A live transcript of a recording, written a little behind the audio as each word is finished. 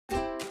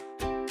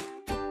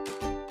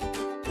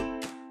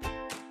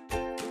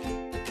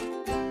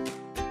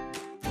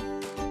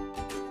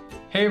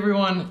Hey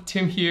everyone,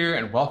 Tim here,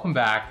 and welcome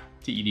back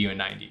to EDU in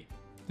 90.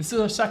 This is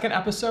our second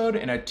episode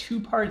in a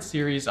two-part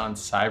series on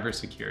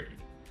cybersecurity.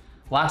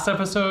 Last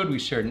episode, we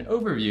shared an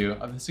overview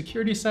of the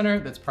Security Center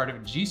that's part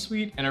of G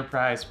Suite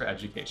Enterprise for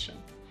Education.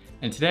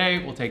 And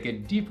today, we'll take a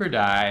deeper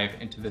dive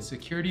into the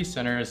Security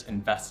Center's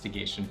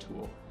investigation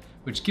tool,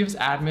 which gives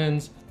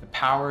admins the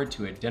power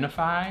to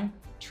identify,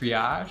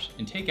 triage,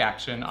 and take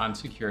action on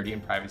security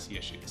and privacy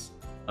issues.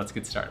 Let's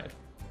get started.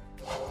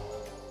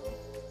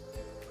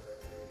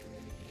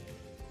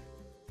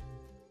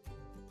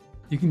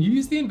 You can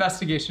use the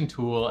investigation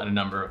tool in a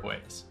number of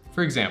ways.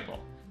 For example,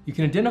 you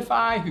can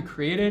identify who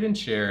created and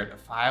shared a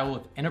file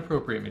with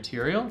inappropriate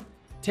material,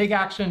 take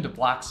action to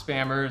block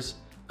spammers,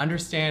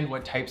 understand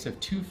what types of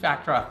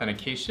two-factor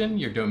authentication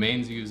your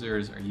domain's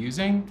users are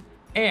using,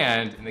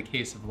 and in the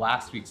case of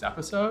last week's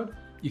episode,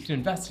 you can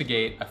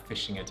investigate a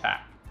phishing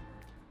attack.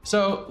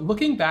 So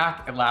looking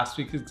back at last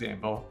week's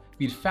example,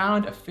 we'd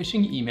found a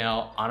phishing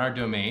email on our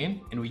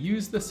domain, and we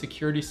used the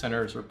Security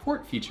Center's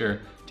report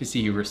feature to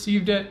see who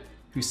received it,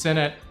 who sent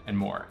it, and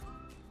more.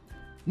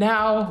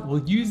 Now,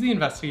 we'll use the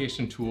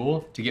investigation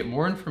tool to get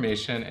more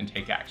information and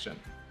take action.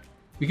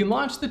 We can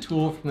launch the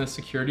tool from the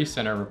Security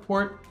Center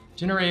report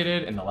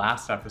generated in the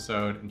last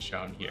episode and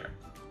shown here.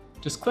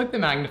 Just click the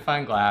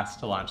magnifying glass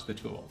to launch the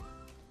tool.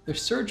 The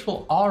search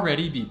will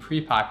already be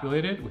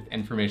pre-populated with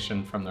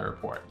information from the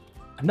report.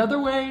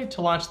 Another way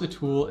to launch the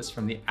tool is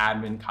from the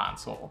admin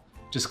console.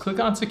 Just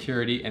click on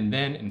Security and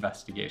then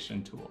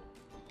Investigation Tool.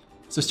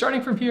 So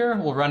starting from here,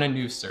 we'll run a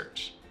new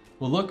search.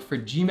 We'll look for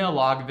Gmail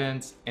log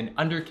events, and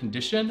under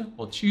Condition,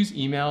 we'll choose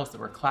emails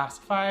that were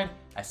classified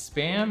as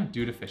spam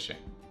due to phishing.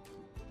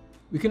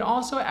 We can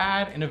also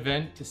add an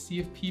event to see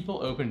if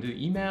people opened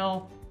the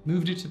email,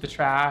 moved it to the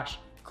trash,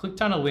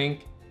 clicked on a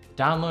link,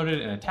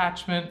 downloaded an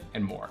attachment,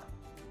 and more.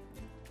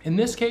 In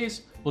this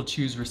case, we'll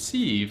choose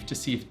Receive to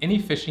see if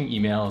any phishing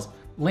emails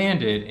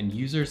landed in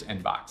users'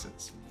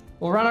 inboxes.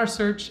 We'll run our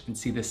search and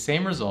see the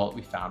same result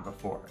we found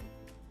before.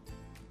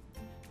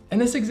 In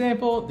this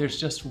example, there's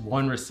just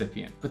one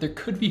recipient, but there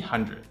could be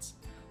hundreds.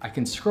 I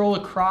can scroll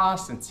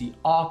across and see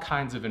all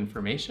kinds of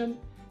information,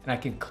 and I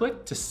can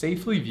click to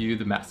safely view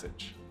the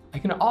message. I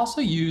can also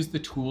use the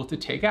tool to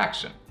take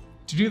action.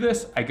 To do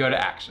this, I go to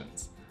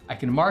Actions. I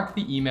can mark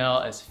the email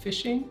as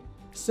phishing,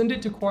 send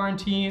it to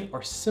quarantine,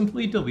 or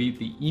simply delete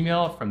the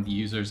email from the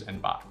user's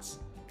inbox.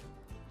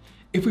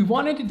 If we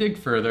wanted to dig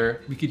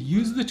further, we could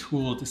use the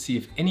tool to see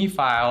if any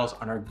files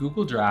on our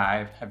Google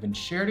Drive have been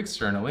shared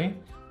externally.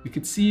 We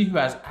could see who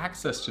has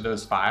access to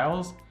those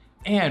files,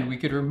 and we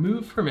could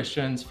remove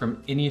permissions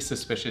from any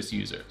suspicious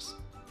users.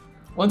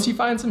 Once you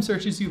find some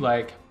searches you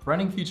like,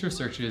 running future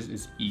searches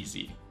is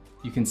easy.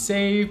 You can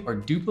save or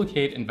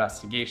duplicate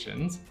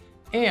investigations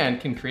and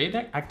can create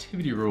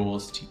activity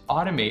rules to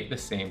automate the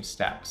same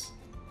steps.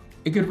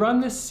 It could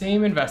run this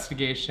same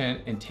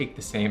investigation and take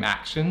the same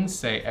actions,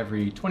 say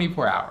every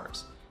 24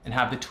 hours, and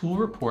have the tool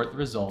report the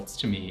results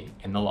to me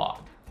in the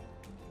log.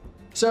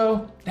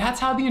 So that's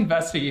how the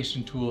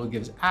investigation tool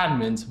gives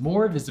admins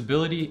more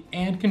visibility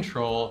and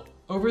control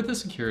over the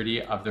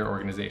security of their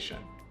organization.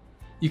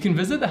 You can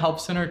visit the Help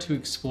Center to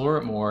explore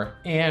it more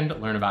and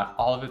learn about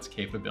all of its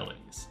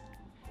capabilities.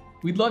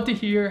 We'd love to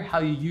hear how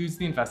you use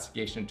the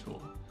investigation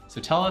tool,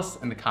 so tell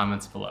us in the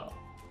comments below.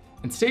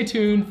 And stay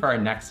tuned for our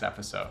next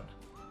episode.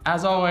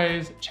 As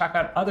always, check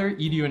out other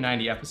EDU in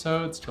 90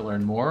 episodes to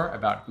learn more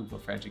about Google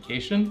for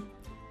Education,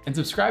 and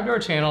subscribe to our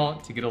channel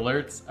to get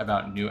alerts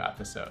about new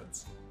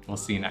episodes. We'll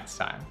see you next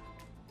time.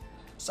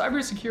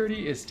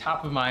 Cybersecurity is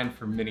top of mind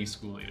for many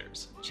school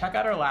leaders. Check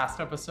out our last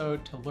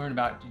episode to learn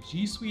about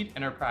G Suite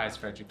Enterprise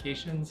for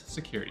Education's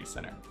Security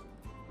Center.